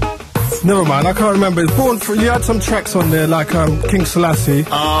 Never mind, I can't remember. It's Born Free. You had some tracks on there like King Selassie.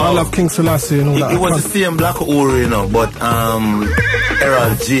 I love King Selassie and all that. It was the same Black Uhuru, you know, but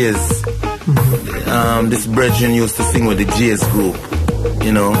Errol Jays. This brethren used to sing with the Jays group.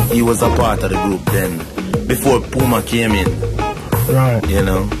 You know, he was a part of the group then, before Puma came in. Right. You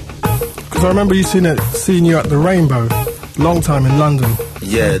know. Because I remember seeing you at the Rainbow, long time in London.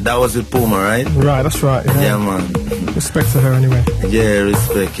 Yeah, that was with Puma, right? Right, that's right. Yeah, man. Respect to her anyway. Yeah,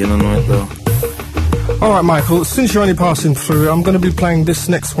 respect, you know what though. Alright, Michael, since you're only passing through, I'm going to be playing this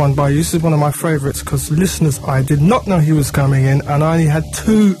next one by you. This is one of my favourites because listeners, I did not know he was coming in and I only had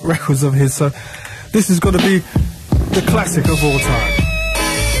 2 records of his, so this has got to be the classic of all time.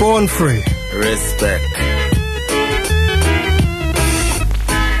 Born Free. Respect.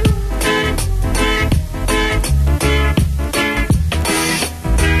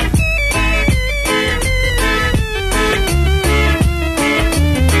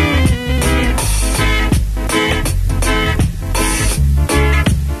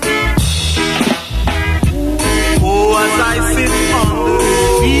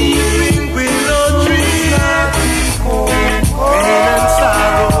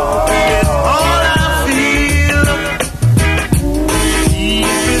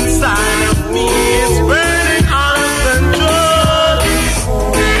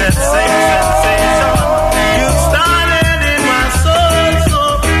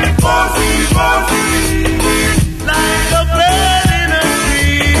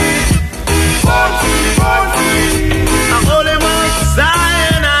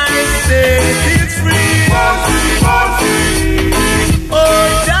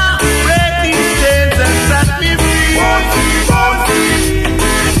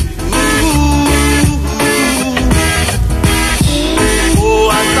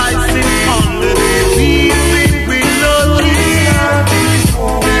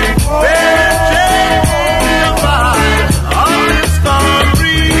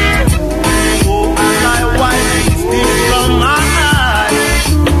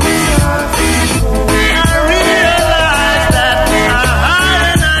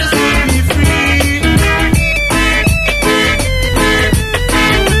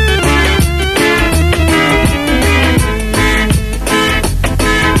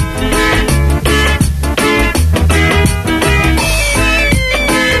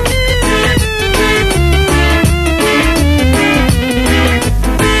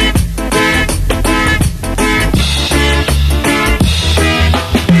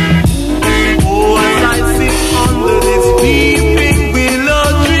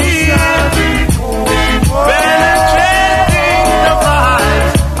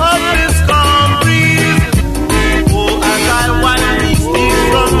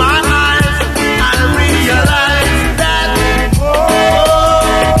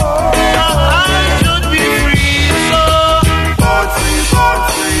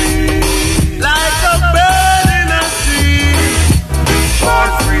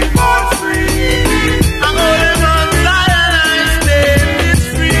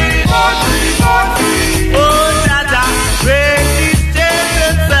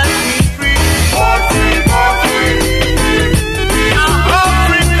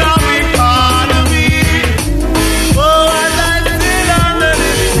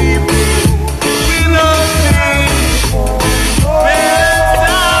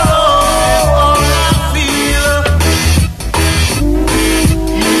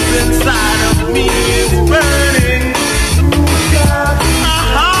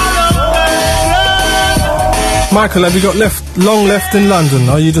 Michael, have you got long left in London?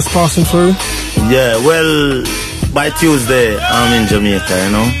 Are you just passing through? Yeah, well, by Tuesday I'm in Jamaica,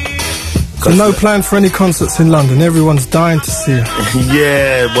 you know. So no plan for any concerts in London? Everyone's dying to see you.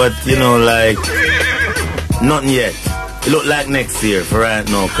 Yeah, but you know, like, nothing yet. It look like next year for right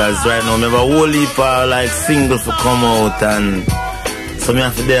now, cause right now I have a whole heap of like singles to come out, and so me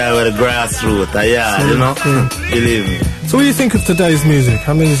have to there with the grassroots, yeah, you know, believe me. So what do you think of today's music?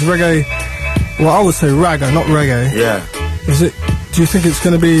 I mean, is reggae, well, I would say ragga, not reggae. Yeah. Is it, do you think it's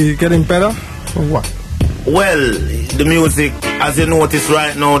going to be getting better, or what? Well, the music, as you notice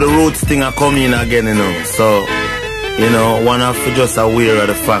right now, the roots thing are coming again, you know, so, you know, one have to just aware of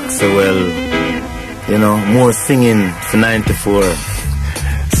the facts, so well, You know, more singing for 94.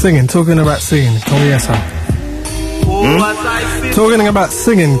 Singing, talking about singing, can we hear some? Talking about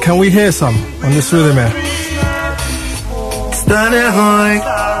singing, can we hear some on this rhythm here? Standing high.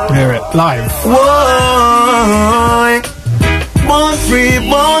 Hear it, live. Whoa. Born free,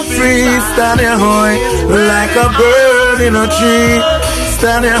 standing high. Like a bird in a tree.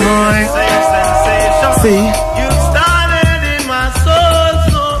 Standing high. See? You started in my soul.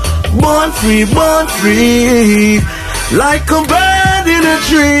 Born free. Like a bird in a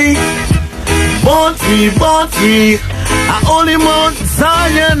tree. Born free. I only Mount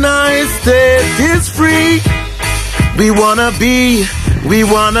Zion I state is free. We wanna be,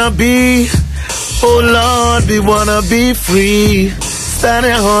 oh Lord, we wanna be free.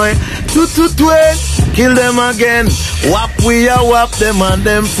 Standing high, 2-2-12, kill them again. Wap we a wap them and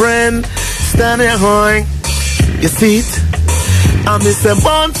them friend. Standing high, you see it? I miss a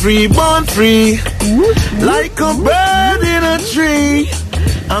born free, like a bird in a tree.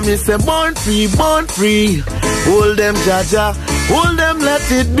 I miss a born free. Hold them, Jaja, hold them,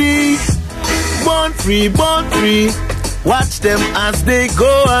 let it be. Born free. Watch them as they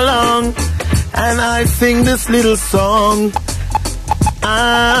go along. And I sing this little song.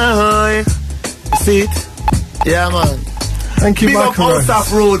 I see it? Yeah, man. Thank you, Michael Rose. Big up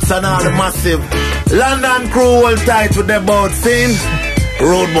House of Roots and all the massive London crew all tight with their boat scene.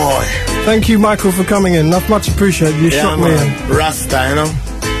 Road boy. Thank you, Michael, for coming in. That's much appreciated. You shot me in. Rasta, you know.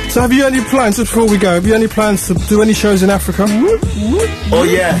 So have you any plans, just before we go, have you any plans to do any shows in Africa? Oh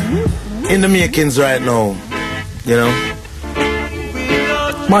yeah, in the makings right now, you know.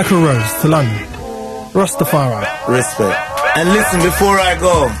 Michael Rose to London. Rastafari. Respect. And listen, before I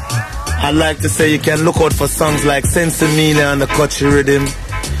go, I'd like to say you can look out for songs like Sensimile on the Kochi Rhythm,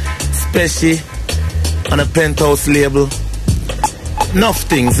 Special on a Penthouse label. Enough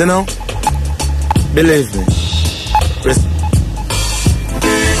things, you know. Believe me. Respect.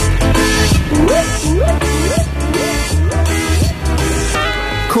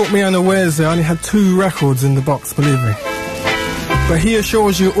 Caught me unawares there. I only had 2 records in the box, believe me. But he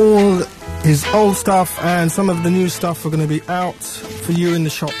assures you all his old stuff and some of the new stuff are going to be out for you in the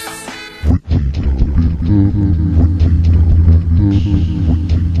shops